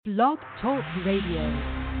Blog Talk Radio.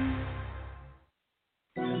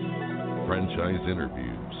 Franchise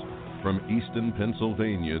interviews. From Easton,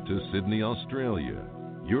 Pennsylvania to Sydney, Australia,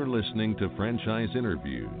 you're listening to Franchise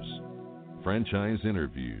Interviews. Franchise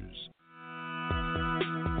Interviews.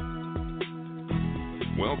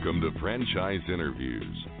 Welcome to Franchise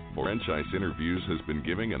Interviews. Franchise Interviews has been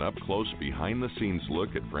giving an up-close, behind-the-scenes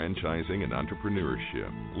look at franchising and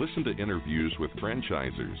entrepreneurship. Listen to interviews with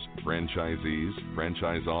franchisers, franchisees,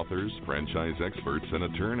 franchise authors, franchise experts, and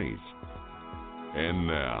attorneys. And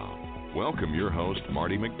now, welcome your host,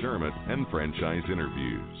 Marty McDermott, and Franchise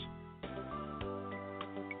Interviews.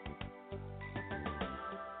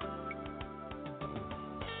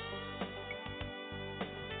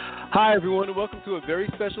 Hi, everyone, and welcome to a very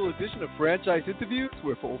special edition of Franchise Interviews,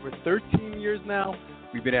 where for over 13 years now,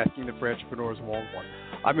 we've been asking the Frantrepreneurs one-on-one.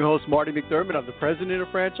 I'm your host, Marty McDermott. I'm the president of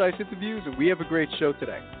Franchise Interviews, and we have a great show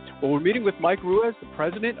today. Well, we're meeting with Mike Ruiz, the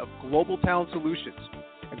president of Global Talent Solutions.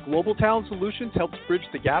 And Global Talent Solutions helps bridge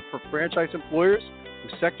the gap for franchise employers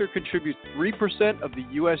whose sector contributes 3% of the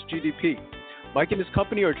U.S. GDP. Mike and his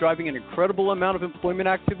company are driving an incredible amount of employment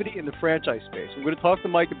activity in the franchise space. We're going to talk to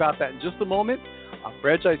Mike about that in just a moment on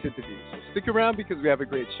Franchise Interviews. So stick around because we have a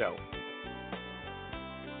great show.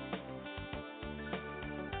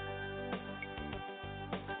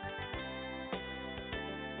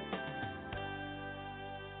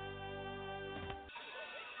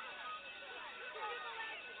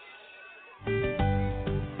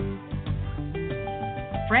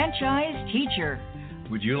 Franchise Teacher.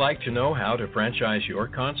 Would you like to know how to franchise your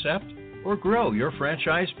concept or grow your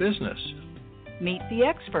franchise business? Meet the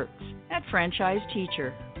experts at Franchise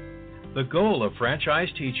Teacher. The goal of Franchise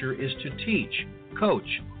Teacher is to teach,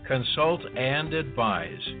 coach, consult, and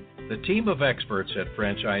advise. The team of experts at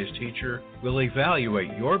Franchise Teacher will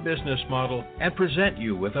evaluate your business model and present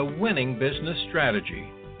you with a winning business strategy.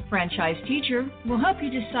 Franchise Teacher will help you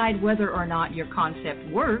decide whether or not your concept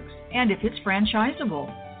works and if it's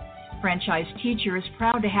franchisable. Franchise Teacher is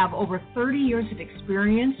proud to have over 30 years of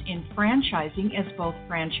experience in franchising as both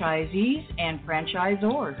franchisees and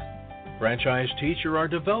franchisors. Franchise Teacher are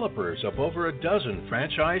developers of over a dozen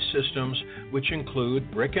franchise systems, which include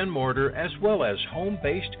brick and mortar as well as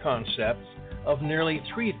home-based concepts of nearly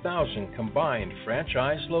 3,000 combined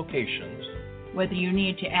franchise locations. Whether you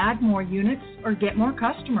need to add more units or get more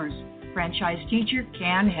customers, Franchise Teacher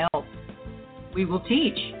can help. We will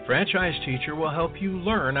teach. Franchise Teacher will help you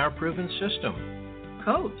learn our proven system.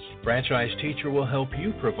 Coach. Franchise Teacher will help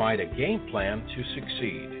you provide a game plan to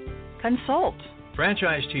succeed. Consult.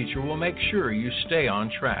 Franchise Teacher will make sure you stay on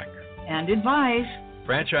track. And advise.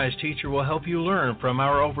 Franchise Teacher will help you learn from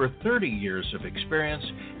our over 30 years of experience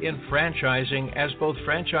in franchising as both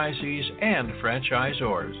franchisees and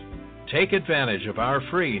franchisors. Take advantage of our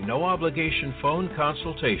free, no-obligation phone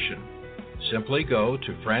consultation. Simply go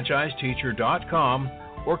to franchiseteacher.com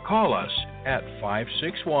or call us at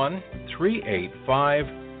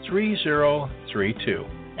 561-385-3032.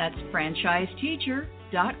 That's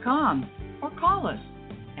franchiseteacher.com or call us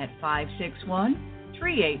at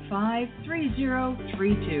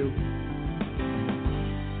 561-385-3032.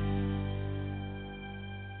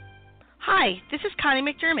 Hi, this is Connie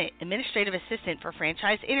McDermott, Administrative Assistant for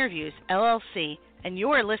Franchise Interviews, LLC, and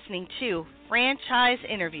you're listening to Franchise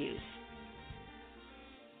Interviews.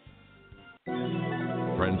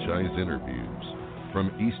 Franchise Interviews.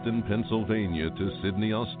 From Easton, Pennsylvania to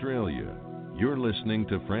Sydney, Australia, you're listening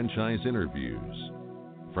to Franchise Interviews.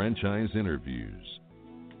 Franchise Interviews.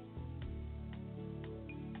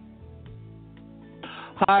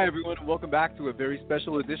 Hi, everyone, and welcome back to a very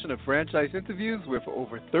special edition of Franchise Interviews, where for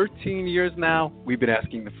over 13 years now, we've been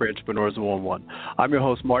asking the Frantrepreneurs one-on-one. I'm your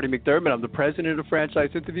host, Marty McDermott. I'm the president of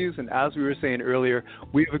Franchise Interviews, and as we were saying earlier,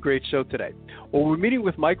 we have a great show today. Well, we're meeting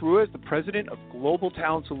with Mike Ruiz, the president of Global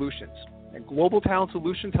Talent Solutions. And Global Talent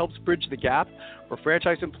Solutions helps bridge the gap for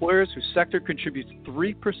franchise employers whose sector contributes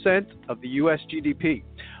 3% of the U.S. GDP.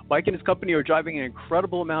 Mike and his company are driving an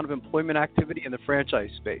incredible amount of employment activity in the franchise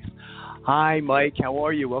space. Hi, Mike. How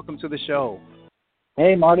are you? Welcome to the show.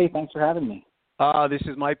 Hey, Marty. Thanks for having me. This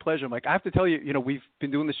is my pleasure, Mike. I have to tell you, we've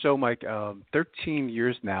been doing the show, Mike, 13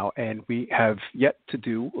 years now, and we have yet to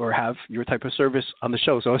do or have your type of service on the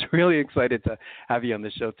show. So I was really excited to have you on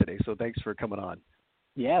the show today. So thanks for coming on.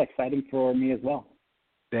 Yeah, exciting for me as well.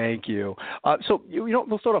 Thank you. So,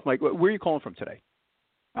 we'll start off, Mike. Where are you calling from today?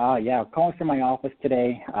 I'm calling from my office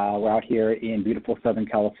today. We're out here in beautiful Southern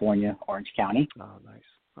California, Orange County. Oh, nice.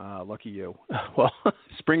 Lucky you. Well,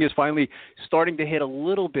 spring is finally starting to hit a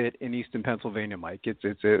little bit in Eastern Pennsylvania, Mike. It's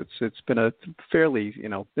been a fairly,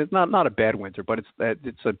 it's not a bad winter, but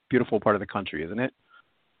it's a beautiful part of the country, isn't it?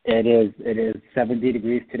 It is. It is 70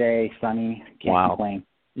 degrees today, sunny. Can't complain.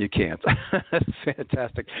 You can't. That's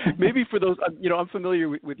fantastic. Maybe for those, I'm familiar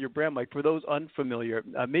with your brand, Mike. For those unfamiliar,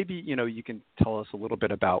 maybe, you can tell us a little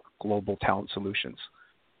bit about Global Talent Solutions.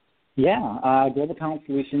 Yeah, Global Talent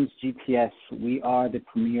Solutions, GTS, we are the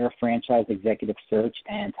premier franchise executive search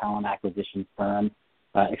and talent acquisition firm,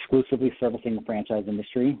 exclusively servicing the franchise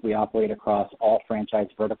industry. We operate across all franchise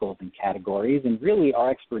verticals and categories, and really our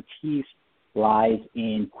expertise lies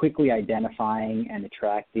in quickly identifying and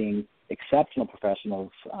attracting exceptional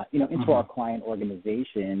professionals, into our client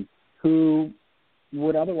organization who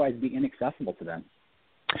would otherwise be inaccessible to them.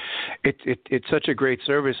 It's such a great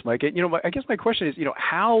service, Mike. I guess my question is,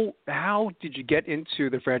 how did you get into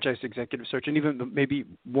the franchise executive search, and even maybe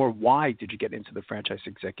more, why did you get into the franchise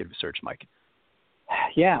executive search, Mike?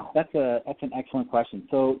 Yeah, that's an excellent question.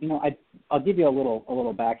 So, I'll give you a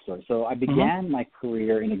little backstory. So I began my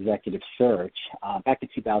career in executive search back in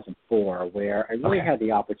 2004, where I really had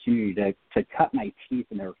the opportunity to cut my teeth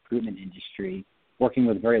in the recruitment industry, working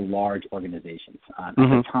with very large organizations. At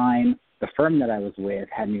the time, the firm that I was with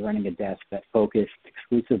had me running a desk that focused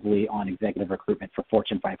exclusively on executive recruitment for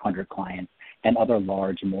Fortune 500 clients and other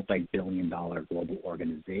large multi-billion-dollar global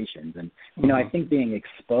organizations. And, I think being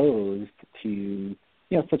exposed to,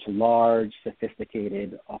 such large,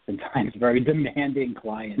 sophisticated, oftentimes very demanding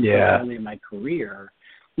clients early in my career,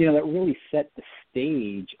 that really set the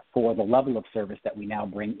stage for the level of service that we now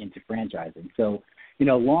bring into franchising. So,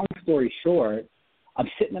 long story short, I'm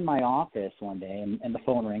sitting in my office one day, and the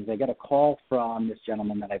phone rings. I get a call from this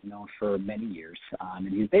gentleman that I've known for many years, and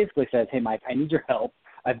he basically says, "Hey, Mike, I need your help.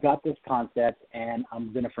 I've got this concept, and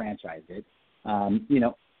I'm going to franchise it.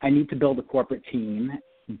 I need to build a corporate team,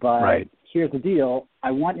 but here's the deal.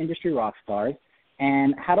 I want industry rock stars,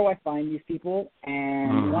 and how do I find these people?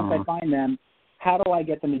 And once I find them, how do I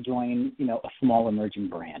get them to join, a small emerging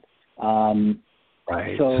brand?"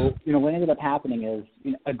 So, what ended up happening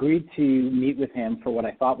is, agreed to meet with him for what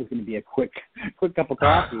I thought was going to be a quick cup of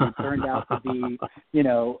coffee. It turned out to be,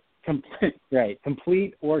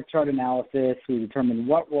 complete org chart analysis. We determined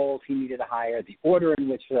what roles he needed to hire, the order in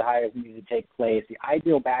which the hires needed to take place, the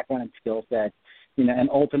ideal background and skill set, and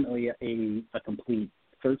ultimately a complete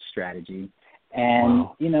search strategy. And,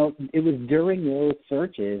 it was during those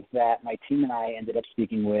searches that my team and I ended up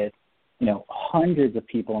speaking with, hundreds of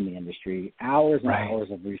people in the industry, hours and hours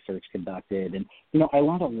of research conducted. And, I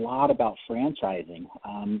learned a lot about franchising,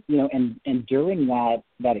 and during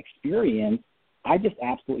that experience, I just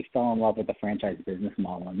absolutely fell in love with the franchise business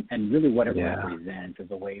model and really what it represents as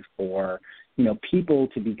a way for, people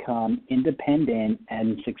to become independent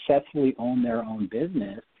and successfully own their own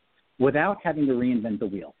business without having to reinvent the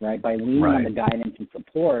wheel, right, by leaning on the guidance and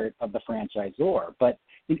support of the franchisor. But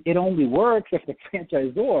it only works if the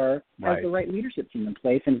franchisor has the right leadership team in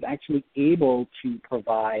place and is actually able to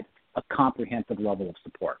provide a comprehensive level of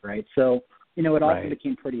support, right? So, it also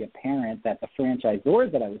became pretty apparent that the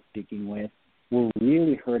franchisors that I was speaking with were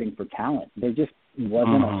really hurting for talent. There just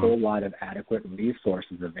wasn't a whole lot of adequate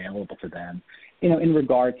resources available to them, in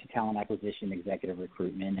regard to talent acquisition, executive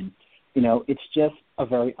recruitment, and it's just a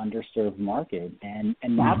very underserved market. And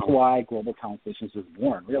that's why Global Talent Solutions was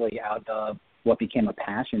born, really out of what became a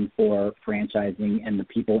passion for franchising and the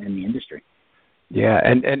people in the industry. Yeah,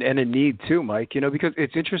 and a need too, Mike, because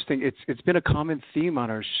it's interesting. It's been a common theme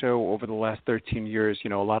on our show over the last 13 years.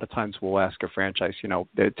 A lot of times we'll ask a franchise,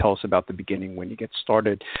 they tell us about the beginning when you get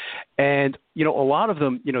started. And, a lot of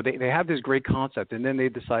them, they have this great concept and then they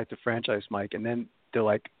decide to franchise, Mike, and then they're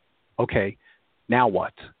like, okay, now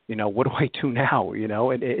what? What do I do now?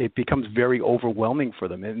 And it becomes very overwhelming for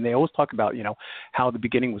them. And they always talk about, how the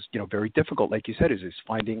beginning was, very difficult. Like you said, is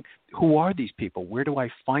finding who are these people? Where do I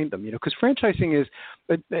find them? Because franchising is,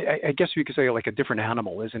 I guess you could say, like a different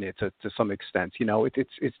animal, isn't it? To some extent,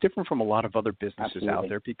 it's different from a lot of other businesses out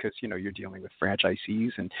there because, you're dealing with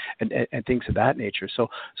franchisees and things of that nature. So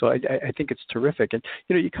I think it's terrific. And,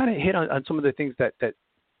 you kind of hit on some of the things that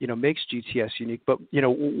makes GTS unique, but,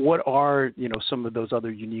 what are, some of those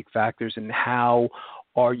other unique factors and how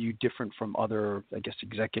are you different from other, I guess,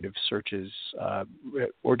 executive searches,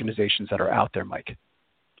 organizations that are out there, Mike?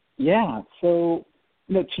 Yeah. So,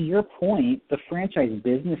 to your point, the franchise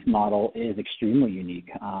business model is extremely unique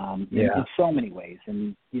in so many ways.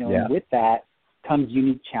 And, with that comes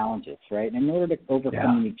unique challenges, right? And in order to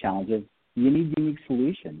overcome unique challenges, you need unique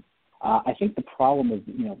solutions. I think the problem is,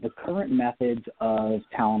 the current methods of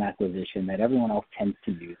talent acquisition that everyone else tends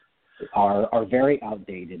to use are very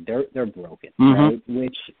outdated. They're broken, right?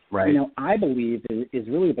 Which, I believe is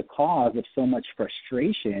really the cause of so much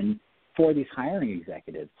frustration for these hiring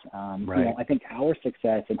executives. I think our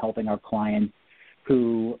success in helping our clients,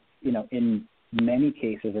 who, in many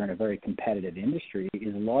cases are in a very competitive industry,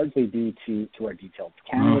 is largely due to our detailed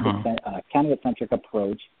candidate-centric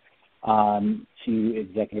approach to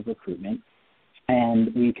executive recruitment.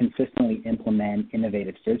 And we consistently implement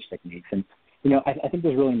innovative search techniques. And, I think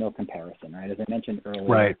there's really no comparison, right? As I mentioned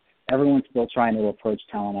earlier, everyone's still trying to approach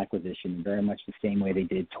talent acquisition very much the same way they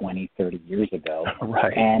did 20, 30 years ago.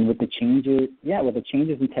 Right. And with the changes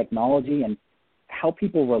in technology and how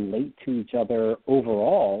people relate to each other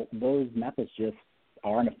overall, those methods just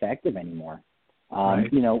aren't effective anymore.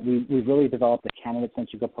 We've really developed a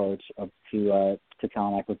candidate-centric approach to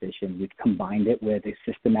talent acquisition. We've combined it with a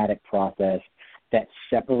systematic process that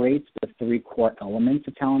separates the three core elements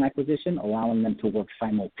of talent acquisition, allowing them to work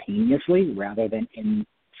simultaneously rather than in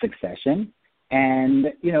succession. And,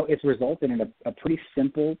 it's resulted in a pretty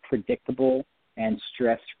simple, predictable, and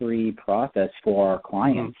stress-free process for our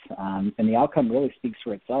clients. And the outcome really speaks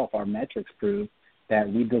for itself. Our metrics prove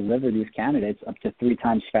that we deliver these candidates up to 3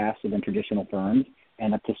 times faster than traditional firms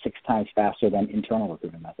and up to 6 times faster than internal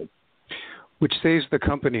recruitment methods. Which saves the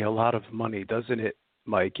company a lot of money, doesn't it,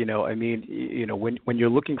 Mike? When you're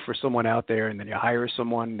looking for someone out there and then you hire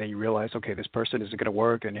someone, then you realize, okay, this person isn't going to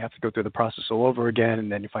work, and you have to go through the process all over again,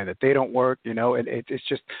 and then you find that they don't work. And it's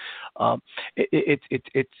just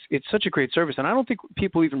it's such a great service, and I don't think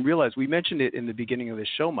people even realize. We mentioned it in the beginning of the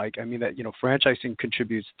show, Mike. I mean that franchising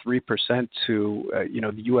contributes 3% to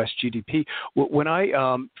the U.S. GDP. When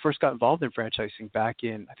I first got involved in franchising back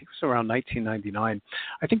in, I think it was around 1999,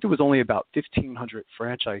 I think there was only about 1,500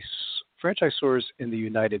 franchisors in the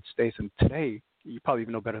United States, and today, you probably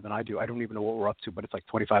even know better than I do. I don't even know what we're up to, but it's like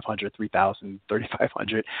 2,500, 3,000,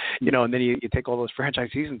 3,500, and then you take all those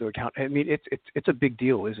franchisees into account. I mean, it's a big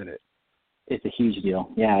deal, isn't it? It's a huge deal.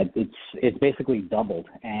 Yeah, it's basically doubled,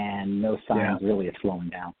 and no signs really of slowing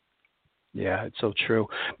down. Yeah, it's so true.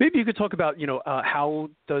 Maybe you could talk about,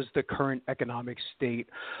 how does the current economic state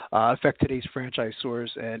affect today's franchisors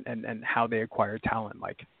and how they acquire talent,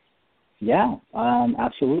 Mike? Yeah,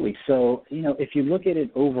 absolutely. So, if you look at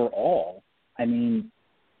it overall, I mean,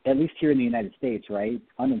 at least here in the United States, right,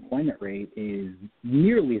 unemployment rate is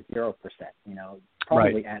nearly 0%,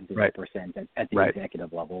 probably at 0% at the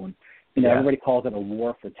executive level. And, everybody calls it a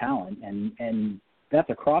war for talent, and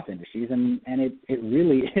that's across industries, and it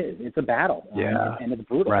really is. It's a battle, and it's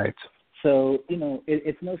brutal. Right. So,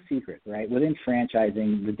 it's no secret, right? Within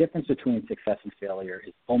franchising, the difference between success and failure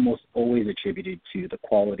is almost always attributed to the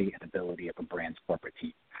quality and ability of a brand's corporate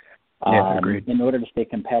team. Agreed. In order to stay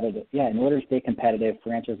competitive,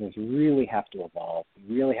 franchisers really have to evolve.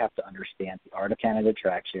 You really have to understand the art of candidate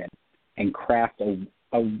attraction and craft a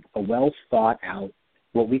well thought out,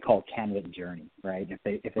 what we call candidate journey, right? If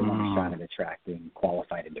they want a shot at attracting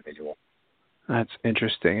qualified individuals. That's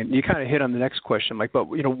interesting. And you kind of hit on the next question, Mike, but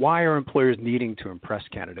why are employers needing to impress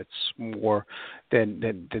candidates more than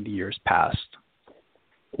the years past?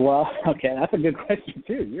 Well, okay, that's a good question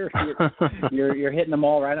too. You're hitting them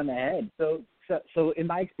all right on the head. So in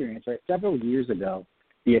my experience, right, several years ago,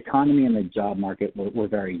 the economy and the job market were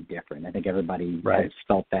very different. I think everybody has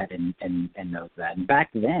felt that and knows that. And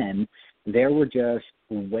back then, there were just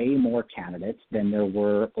way more candidates than there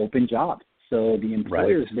were open jobs. So the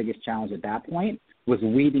employer's biggest challenge at that point was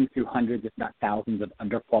weeding through hundreds, if not thousands, of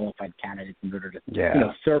underqualified candidates in order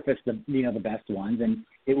to surface the best ones. And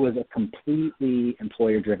it was a completely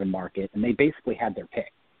employer-driven market, and they basically had their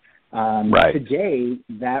pick. Today,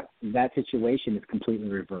 that situation is completely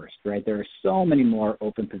reversed, right? There are so many more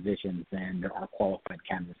open positions than there are qualified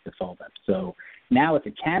candidates to fill them. So now it's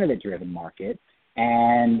a candidate-driven market.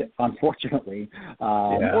 And unfortunately,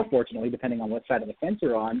 or fortunately, depending on what side of the fence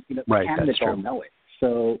you're on, candidates all know it.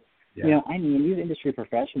 So, these industry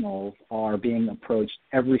professionals are being approached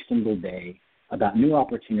every single day about new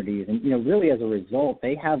opportunities, and really as a result,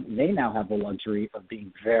 they now have the luxury of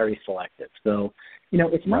being very selective. So,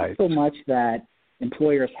 it's not so much that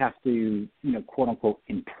employers have to, quote unquote,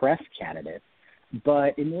 impress candidates,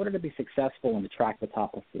 but in order to be successful and attract the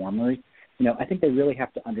top performers, I think they really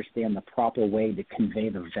have to understand the proper way to convey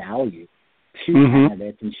the value to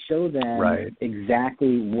candidates and show them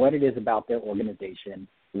exactly what it is about their organization,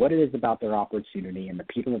 what it is about their opportunity, and the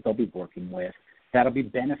people that they'll be working with that'll be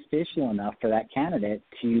beneficial enough for that candidate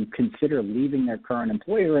to consider leaving their current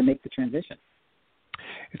employer and make the transition.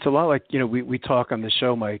 It's a lot like, we talk on the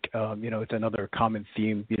show, Mike, it's another common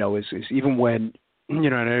theme, is even when, I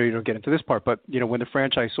know you don't get into this part, but, when the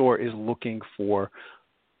franchisor is looking for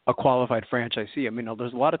a qualified franchisee,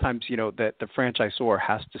 there's a lot of times, that the franchisor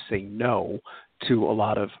has to say no to a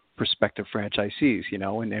lot of prospective franchisees,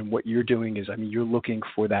 and what you're doing is, you're looking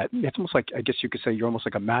for that. It's almost like, I guess you could say you're almost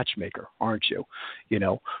like a matchmaker, aren't you?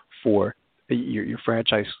 For your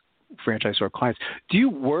franchisor clients. Do you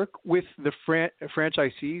work with the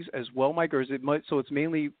franchisees as well, Mike, or is it so it's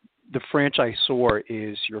mainly the franchisor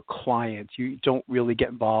is your client? You don't really get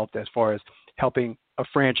involved as far as helping a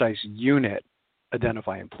franchise unit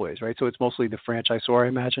identify employees, right? So it's mostly the franchisor, I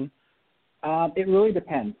imagine? It really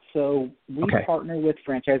depends. So we partner with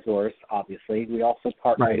franchisors, obviously. We also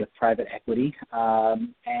partner with private equity,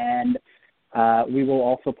 and we will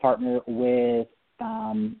also partner with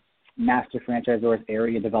master franchisors,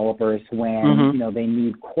 area developers when they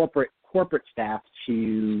need corporate staff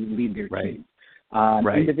to lead their team.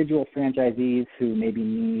 Individual franchisees who maybe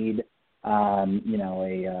need a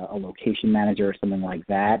location manager or something like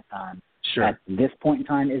that. At this point in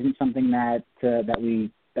time, isn't something that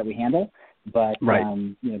we handle. But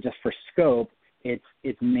just for scope,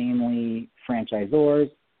 it's mainly franchisors,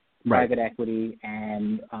 private equity,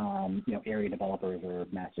 and area developers or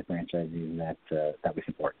master franchisees that we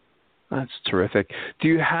support. That's terrific. Do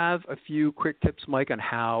you have a few quick tips, Mike, on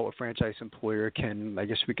how a franchise employer can, I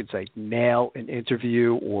guess we could say, nail an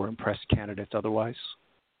interview or impress candidates otherwise?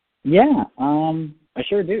 Yeah, I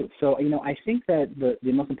sure do. So, I think that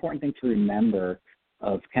the most important thing to remember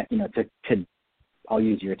to I'll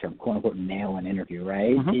use your term, quote unquote, nail an interview,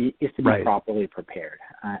 right? Is to be properly prepared.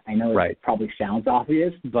 I know it probably sounds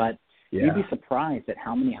obvious, but you'd be surprised at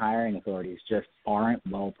how many hiring authorities just aren't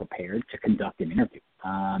well prepared to conduct an interview.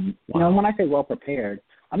 When I say well prepared,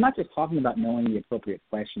 I'm not just talking about knowing the appropriate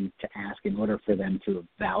questions to ask in order for them to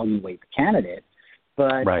evaluate the candidate,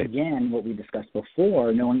 but again, what we discussed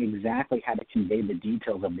before, knowing exactly how to convey the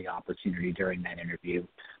details of the opportunity during that interview,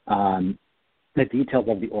 the details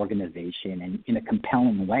of the organization, and in a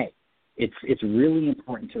compelling way. It's really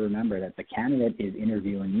important to remember that the candidate is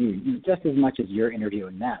interviewing you just as much as you're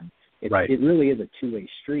interviewing them. It really is a two-way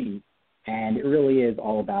street, and it really is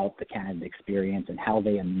all about the candidate experience and how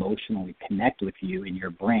they emotionally connect with you and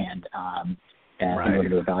your brand in order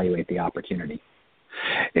to evaluate the opportunity.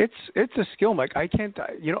 It's a skill, Mike. I can't,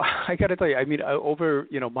 I got to tell you, I mean, over,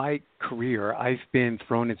 my career, I've been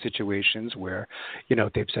thrown in situations where,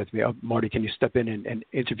 they've said to me, oh, Marty, can you step in and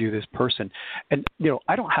interview this person? And,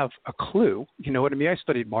 I don't have a clue. You know what I mean? I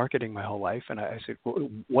studied marketing my whole life, and I said, well,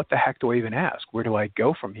 what the heck do I even ask? Where do I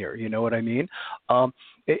go from here? You know what I mean?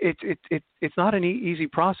 It's not an easy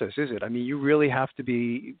process, is it? I mean, you really have to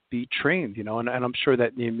be trained, and I'm sure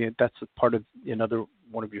that that's a part of another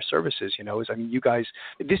one of your services, is, I mean, you guys,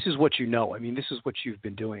 this is what I mean, this is what you've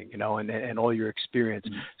been doing, and all your experience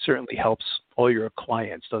certainly helps all your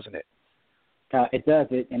clients, doesn't it? It does,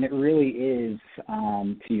 and it really is,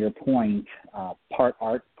 to your point, part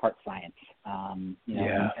art, part science, and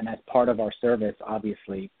that's part of our service,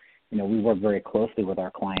 obviously. We work very closely with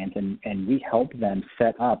our clients, and we help them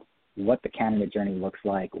set up what the candidate journey looks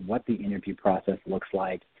like, what the interview process looks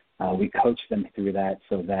like. We coach them through that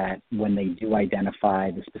so that when they do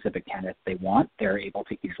identify the specific candidates they want, they're able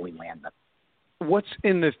to easily land them. What's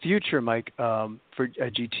in the future, Mike, for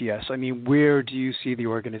GTS? I mean, where do you see the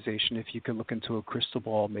organization? If you can look into a crystal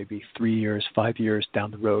ball, maybe 3 years, 5 years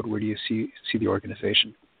down the road, where do you see the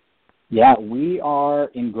organization? Yeah, we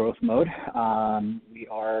are in growth mode. We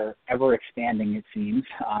are ever expanding, it seems,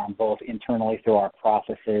 both internally through our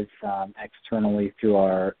processes, externally through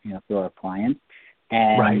our clients.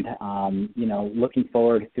 And, looking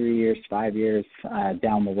forward 3 years, 5 years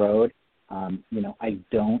down the road, I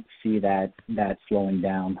don't see that slowing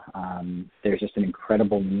down. There's just an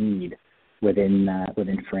incredible need within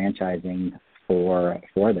franchising for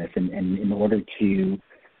this. And in order to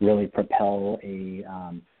really propel a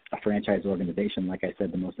franchise organization, like I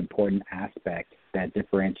said, the most important aspect that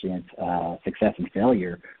differentiates success and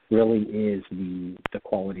failure really is the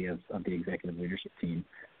quality of the executive leadership team.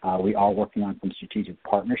 We are working on some strategic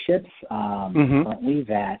partnerships currently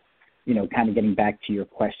that, kind of getting back to your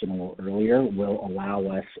question a little earlier, will allow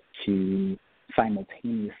us to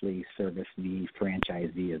simultaneously service the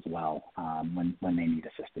franchisee as well when they need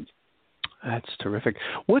assistance. That's terrific.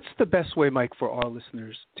 What's the best way, Mike, for our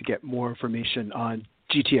listeners to get more information on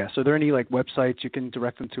GTS? Are there any websites you can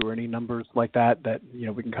direct them to, or any numbers like that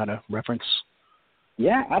we can kind of reference?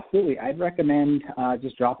 Yeah, absolutely. I'd recommend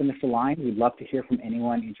just dropping us a line. We'd love to hear from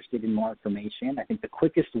anyone interested in more information. I think the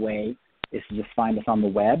quickest way is to just find us on the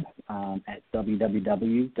web at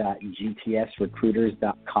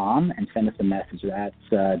www.gtsrecruiters.com and send us a message. That's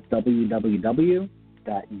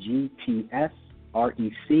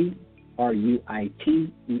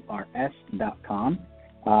www.gtsrecruiters.com.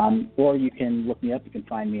 Or you can look me up. You can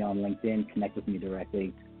find me on LinkedIn, connect with me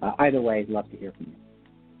directly. Either way, I'd love to hear from you.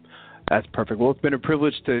 That's perfect. Well, it's been a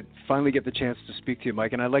privilege to finally get the chance to speak to you,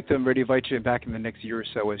 Mike, and I'd like to already invite you back in the next year or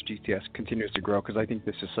so as GTS continues to grow, because I think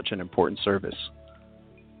this is such an important service.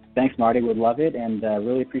 Thanks, Marty. Would love it, and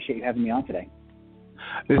really appreciate you having me on today.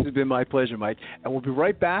 This has been my pleasure, Mike, and we'll be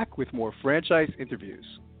right back with more franchise interviews.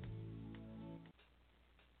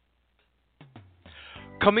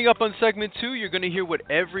 Coming up on segment 2, you're going to hear what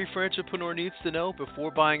every franchipreneur needs to know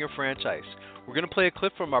before buying a franchise. We're going to play a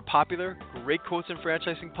clip from our popular Great Quotes in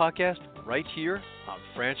Franchising podcast right here on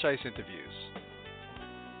Franchise Interviews.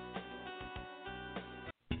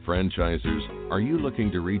 Franchisers, are you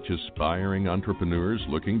looking to reach aspiring entrepreneurs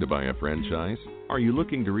looking to buy a franchise? Are you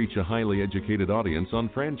looking to reach a highly educated audience on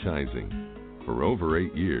franchising? For over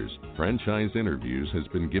 8 years, Franchise Interviews has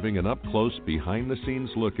been giving an up-close,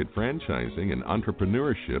 behind-the-scenes look at franchising and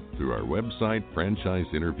entrepreneurship through our website,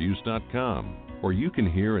 franchiseinterviews.com, where you can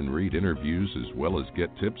hear and read interviews as well as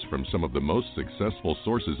get tips from some of the most successful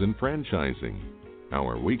sources in franchising.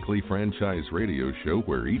 Our weekly franchise radio show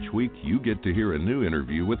where each week you get to hear a new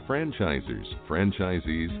interview with franchisers,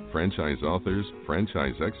 franchisees, franchise authors,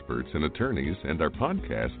 franchise experts and attorneys, and our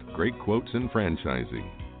podcast, Great Quotes in Franchising.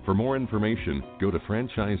 For more information, go to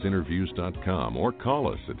franchiseinterviews.com or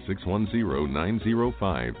call us at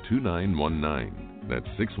 610-905-2919. That's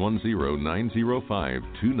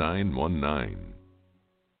 610-905-2919.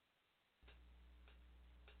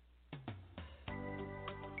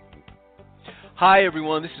 Hi,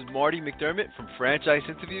 everyone. This is Marty McDermott from Franchise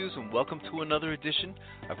Interviews, and welcome to another edition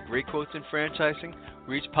of Great Quotes in Franchising,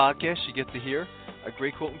 where each podcast you get to hear a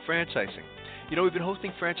great quote in franchising. You know, we've been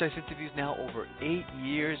hosting Franchise Interviews now over 8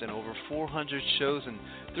 years and over 400 shows, and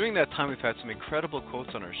during that time we've had some incredible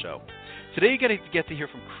quotes on our show. Today you're going to get to hear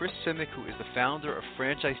from Chris Simic, who is the founder of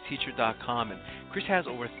FranchiseTeacher.com, and Chris has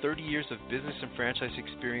over 30 years of business and franchise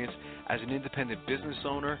experience as an independent business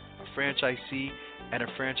owner, a franchisee, and a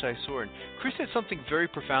franchisor. And Chris said something very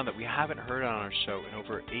profound that we haven't heard on our show in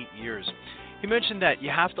over 8 years. He mentioned that you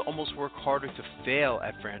have to almost work harder to fail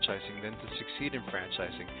at franchising than to succeed in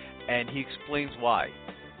franchising, and he explains why.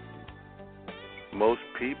 Most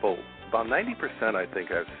people, about 90% I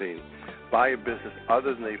think I've seen, buy a business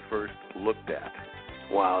other than they first looked at.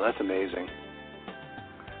 Wow, that's amazing.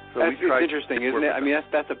 So it's interesting, isn't it? I mean,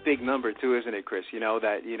 that's a big number too, isn't it, Chris?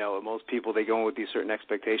 Most people, they go in with these certain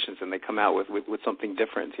expectations and they come out with something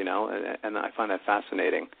different, and I find that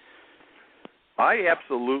fascinating. I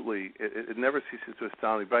absolutely, it never ceases to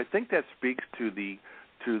astound me, but I think that speaks to the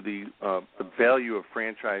value of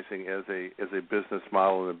franchising as a business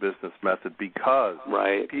model and a business method, because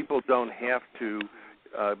people don't have to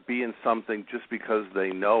be in something just because they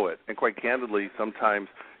know it. And quite candidly, sometimes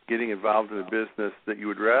getting involved in a business that you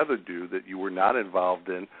would rather do, that you were not involved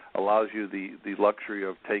in, allows you the luxury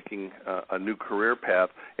of taking a new career path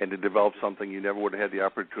and to develop something you never would have had the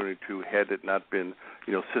opportunity to had it not been,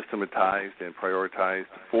 systematized and prioritized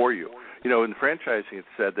for you. In franchising, it's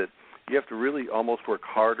said that you have to really almost work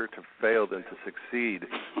harder to fail than to succeed,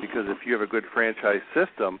 because if you have a good franchise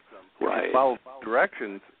system, if you follow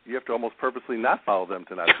directions, you have to almost purposely not follow them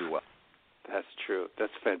to not do well. That's true.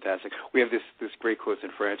 That's fantastic. We have this great quote in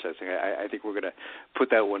franchising. I think we're going to put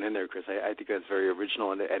that one in there, Chris. I think that's very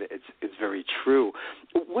original, and it's very true.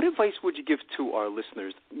 What advice would you give to our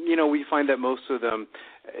listeners? We find that most of them,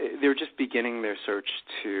 they're just beginning their search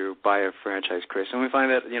to buy a franchise, Chris, and we find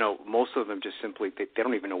that, most of them just simply, they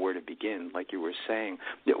don't even know where to begin, like you were saying.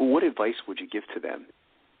 What advice would you give to them?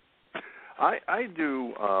 I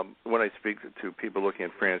do, when I speak to people looking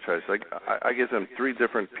at franchise, I give them 3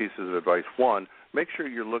 different pieces of advice. One, make sure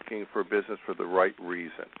you're looking for business for the right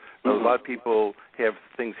reason. Now, a lot of people have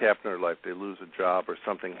things happen in their life. They lose a job or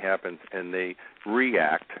something happens, and they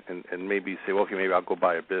react and maybe say, well, okay, maybe I'll go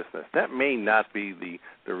buy a business. That may not be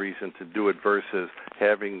the reason to do it versus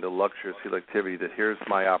having the luxury of selectivity that here's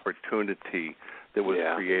my opportunity that was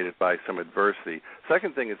created by some adversity.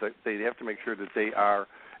 Second thing is that they have to make sure that they are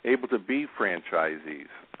able to be franchisees,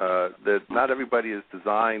 that not everybody is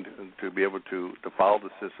designed to be able to follow the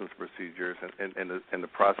systems, procedures, and the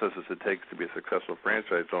processes it takes to be a successful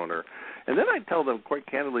franchise owner. And then I tell them quite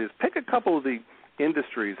candidly is pick a couple of the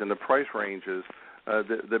industries and the price ranges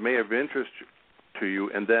that may have interest to you,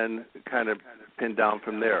 and then kind of pin down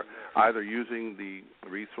from there, either using the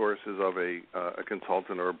resources of a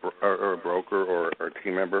consultant or a broker or a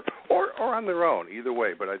team member, or on their own. Either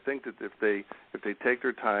way, but I think that if they take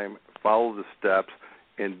their time, follow the steps,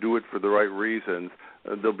 and do it for the right reasons,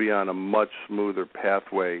 they'll be on a much smoother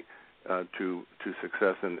pathway to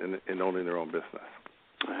success in owning their own business.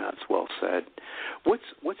 That's well said. What's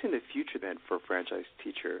in the future then for Franchise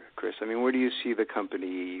Teacher, Chris? I mean, where do you see the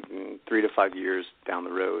company 3 to 5 years down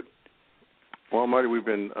the road? Well, Marty, we've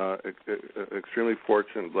been extremely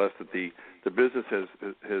fortunate and blessed that the business has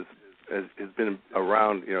been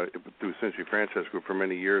around, through Century Franchise Group for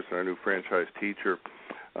many years. And our new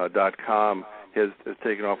franchiseteacher.com has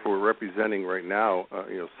taken off. We're representing right now,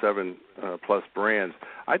 7 plus brands.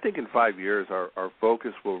 I think in 5 years, our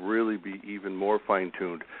focus will really be even more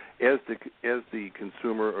fine-tuned as the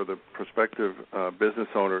consumer or the prospective business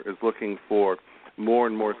owner is looking for more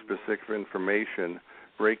and more specific information.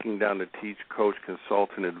 Breaking down to teach, coach, consult,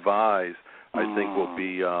 and advise, I think will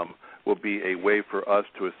be a way for us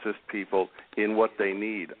to assist people in what they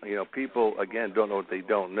need. People, again, don't know what they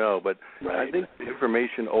don't know, but right. I think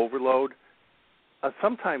information overload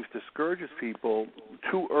sometimes discourages people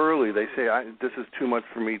too early. They say, this is too much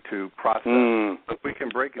for me to process. But we can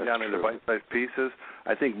break it down into bite-sized pieces.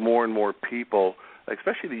 I think more and more people,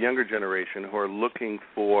 especially the younger generation, who are looking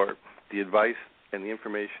for the advice and the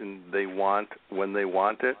information they want when they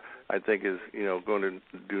want it, I think is going to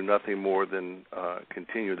do nothing more than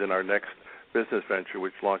continue. Then our next business venture,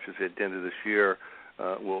 which launches at the end of this year,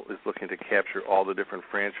 is looking to capture all the different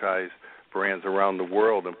franchise brands around the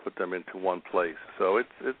world and put them into one place. So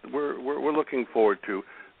we're looking forward to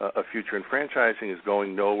a future. And franchising is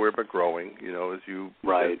going nowhere but growing. As you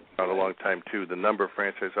said for a long time too, the number of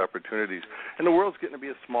franchise opportunities, and the world's getting to be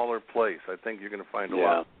a smaller place. I think you're going to find a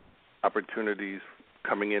lot of opportunities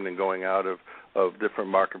coming in and going out of different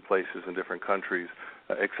marketplaces in different countries,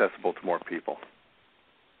 accessible to more people.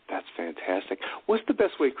 That's fantastic. What's the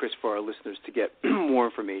best way, Chris, for our listeners to get more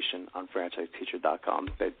information on franchiseteacher.com?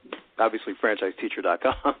 Obviously,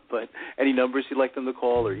 franchiseteacher.com, but any numbers you'd like them to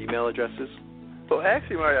call or email addresses? Well,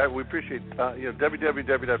 actually, we appreciate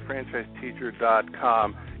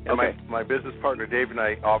www.franchiseteacher.com. And my business partner, Dave, and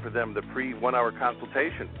I offer them the free 1-hour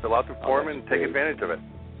consultation. Fill out the form and take advantage of it.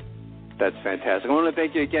 That's fantastic. I want to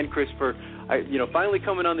thank you again, Chris, for finally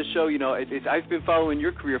coming on the show. I've been following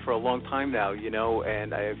your career for a long time now,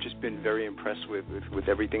 and I have just been very impressed with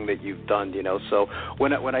everything that you've done, So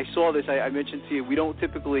when I saw this, I mentioned to you, we don't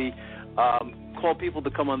typically call people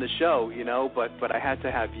to come on the show, but I had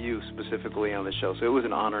to have you specifically on the show. So it was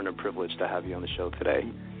an honor and a privilege to have you on the show today.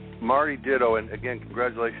 Marty, ditto, and again,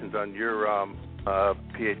 congratulations on your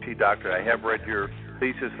PhD doctorate. I have read your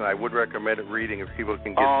thesis, and I would recommend it reading if people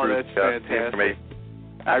can get through the information.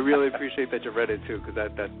 I really appreciate that you read it, too, because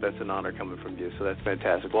that's an honor coming from you, so that's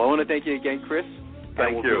fantastic. Well, I want to thank you again, Chris. Thank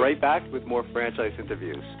you. We'll be right back with more franchise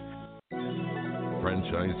interviews.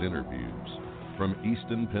 Franchise interviews. From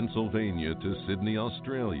Easton, Pennsylvania to Sydney,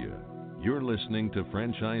 Australia, you're listening to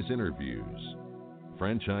Franchise Interviews.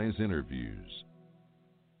 Franchise Interviews.